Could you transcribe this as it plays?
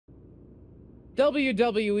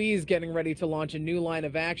WWE is getting ready to launch a new line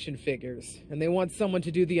of action figures, and they want someone to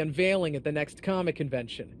do the unveiling at the next comic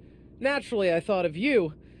convention. Naturally, I thought of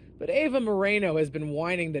you, but Ava Moreno has been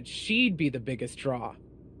whining that she'd be the biggest draw.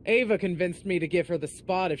 Ava convinced me to give her the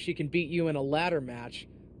spot if she can beat you in a ladder match.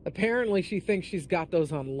 Apparently, she thinks she's got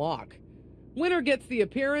those on lock. Winner gets the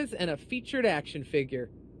appearance and a featured action figure.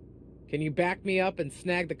 Can you back me up and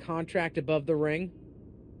snag the contract above the ring?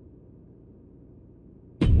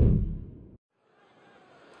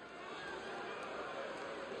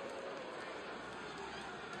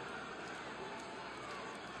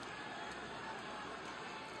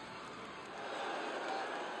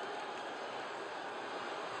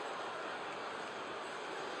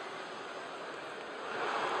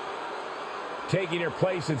 Taking her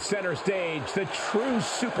place at center stage, the true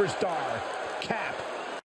superstar, Cap.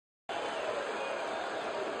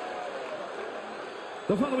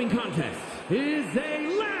 The following contest is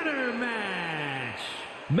a ladder match.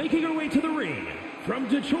 Making her way to the ring from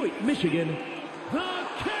Detroit, Michigan, the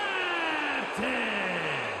Captain.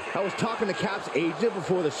 I was talking to Cap's agent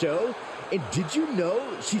before the show, and did you know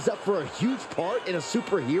she's up for a huge part in a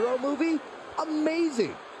superhero movie?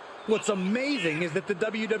 Amazing. What's amazing is that the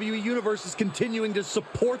WWE Universe is continuing to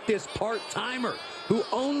support this part-timer who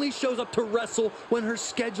only shows up to wrestle when her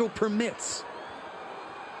schedule permits.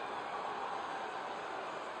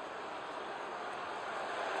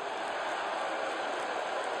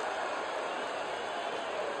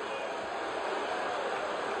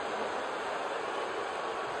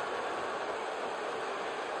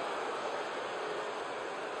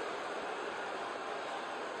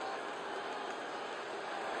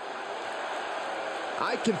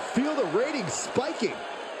 I can feel the ratings spiking.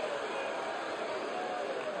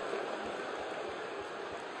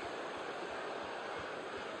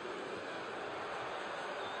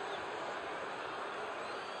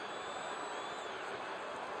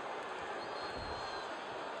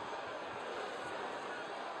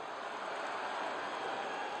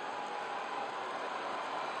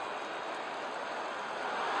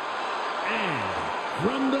 And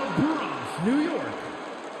from the Bronx, New York,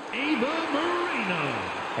 Ava Moreno.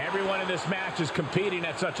 Everyone in this match is competing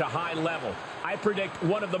at such a high level. I predict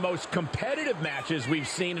one of the most competitive matches we've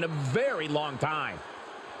seen in a very long time.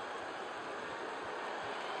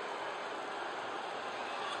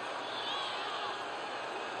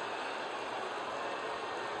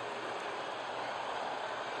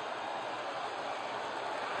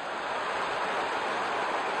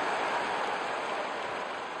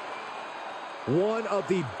 One of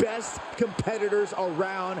the best competitors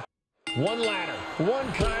around. One ladder,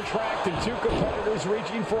 one contract, and two competitors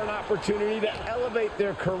reaching for an opportunity to elevate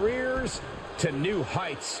their careers to new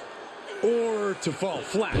heights. Or to fall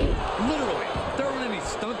flat. Literally, there aren't any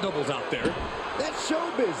stunt doubles out there. That's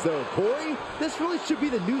showbiz, though, Corey. This really should be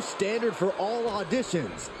the new standard for all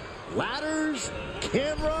auditions. Ladders,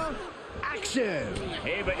 camera, action.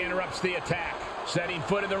 Ava interrupts the attack. Setting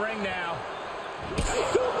foot in the ring now.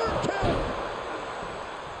 Super kick.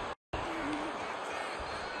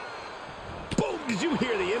 Boom! Did you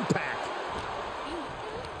hear the impact?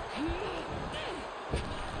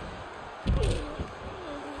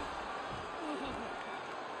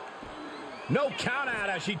 No count out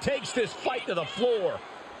as she takes this fight to the floor.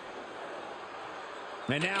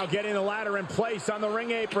 And now getting the ladder in place on the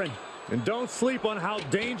ring apron. And don't sleep on how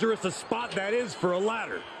dangerous a spot that is for a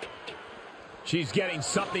ladder. She's getting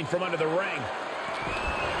something from under the ring.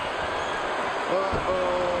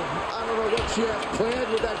 I don't know what she has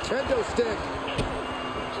planned with that kendo stick.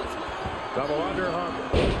 Double underhook.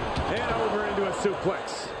 And over into a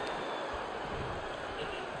suplex.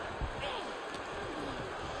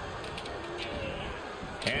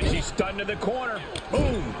 And she's stunned to the corner.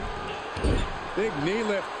 Boom. Big knee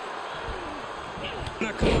lift. And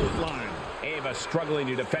a clothesline. Ava struggling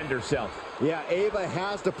to defend herself. Yeah, Ava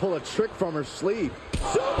has to pull a trick from her sleeve.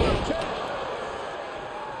 Super kick.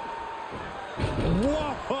 Whoa!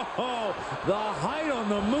 The height on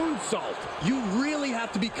the moonsault. You really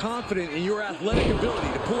have to be confident in your athletic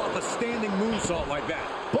ability to pull off a standing moonsault like that.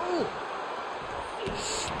 Boom!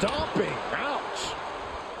 Stomping. Ouch.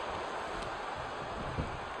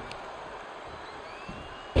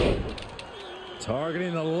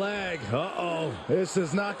 Targeting the leg. Uh-oh. This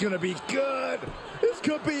is not going to be good. This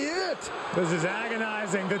could be it. This is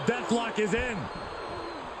agonizing. The deathlock is in.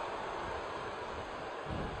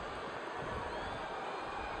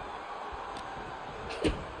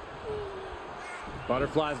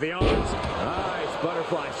 Butterflies the arms. Nice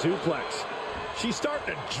butterfly suplex. She's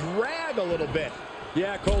starting to drag a little bit.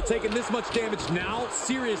 Yeah, Cole, taking this much damage now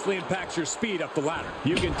seriously impacts your speed up the ladder.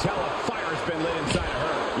 You can tell a fire's been lit inside of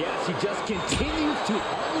her. Yeah, she just continues to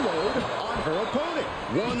unload on her opponent.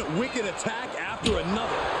 One wicked attack after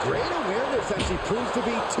another. Great awareness as she proves to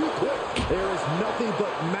be too quick. There is nothing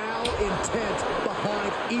but malintent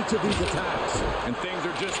behind each of these attacks. And things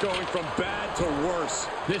are just going from bad to worse.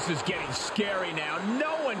 This is getting scary now.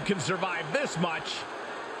 No one can survive this much.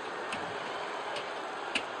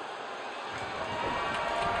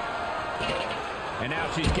 And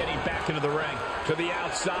now she's getting back into the ring. To the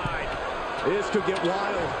outside. This could get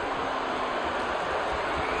wild.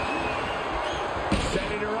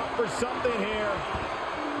 Setting her up for something here.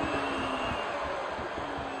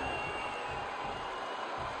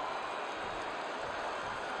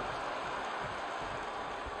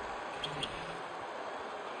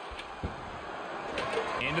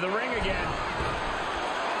 Into the ring again.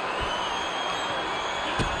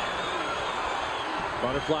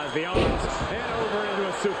 Butterflies the arms and over into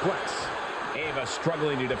a suplex. Ava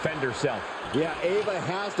struggling to defend herself. Yeah, Ava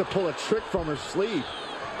has to pull a trick from her sleeve.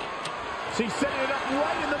 She's setting it up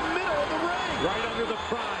right in the middle of the ring. Right under the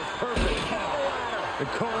prize. Perfect. And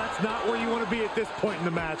Cole, that's not where you want to be at this point in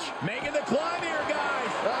the match. Making the climb here,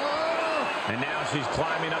 guys. Oh! And now she's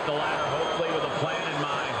climbing up the ladder, hopefully with a plan in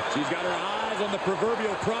mind. She's got her eyes on the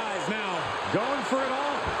proverbial prize now. Going for it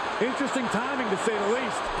all. Interesting timing, to say the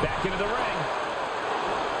least. Back into the ring.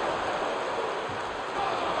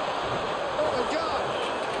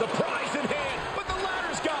 The prize in hand, but the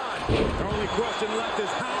ladder's gone. The only question left is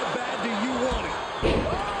how bad do you want it?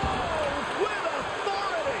 Oh, with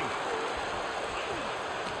authority.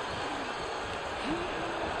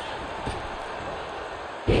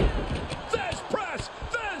 There's press,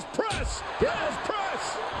 there's press, there's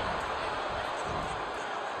press.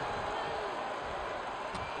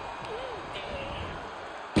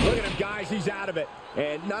 Look at him, guys, he's out of it.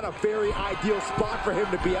 And not a very ideal spot for him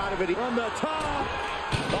to be out of it. From the top.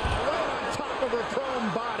 Right on top of her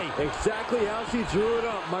prone body. Exactly how she drew it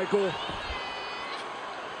up, Michael.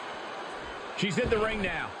 She's in the ring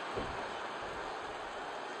now.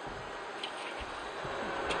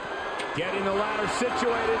 Getting the ladder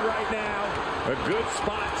situated right now. A good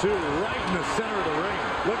spot, too, right in the center of the ring.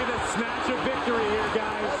 Look at this snatch of victory here,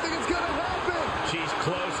 guys. I think it's going to happen. She's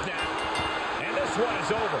close now. And this one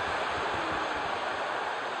is over.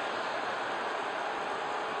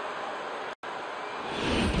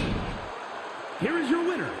 Here is your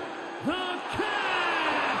winner, the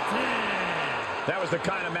Captain! That was the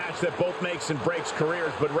kind of match that both makes and breaks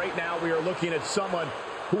careers, but right now we are looking at someone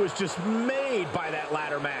who was just made by that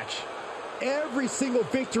ladder match. Every single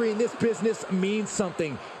victory in this business means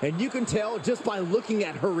something, and you can tell just by looking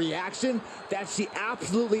at her reaction that she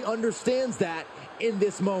absolutely understands that in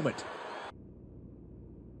this moment.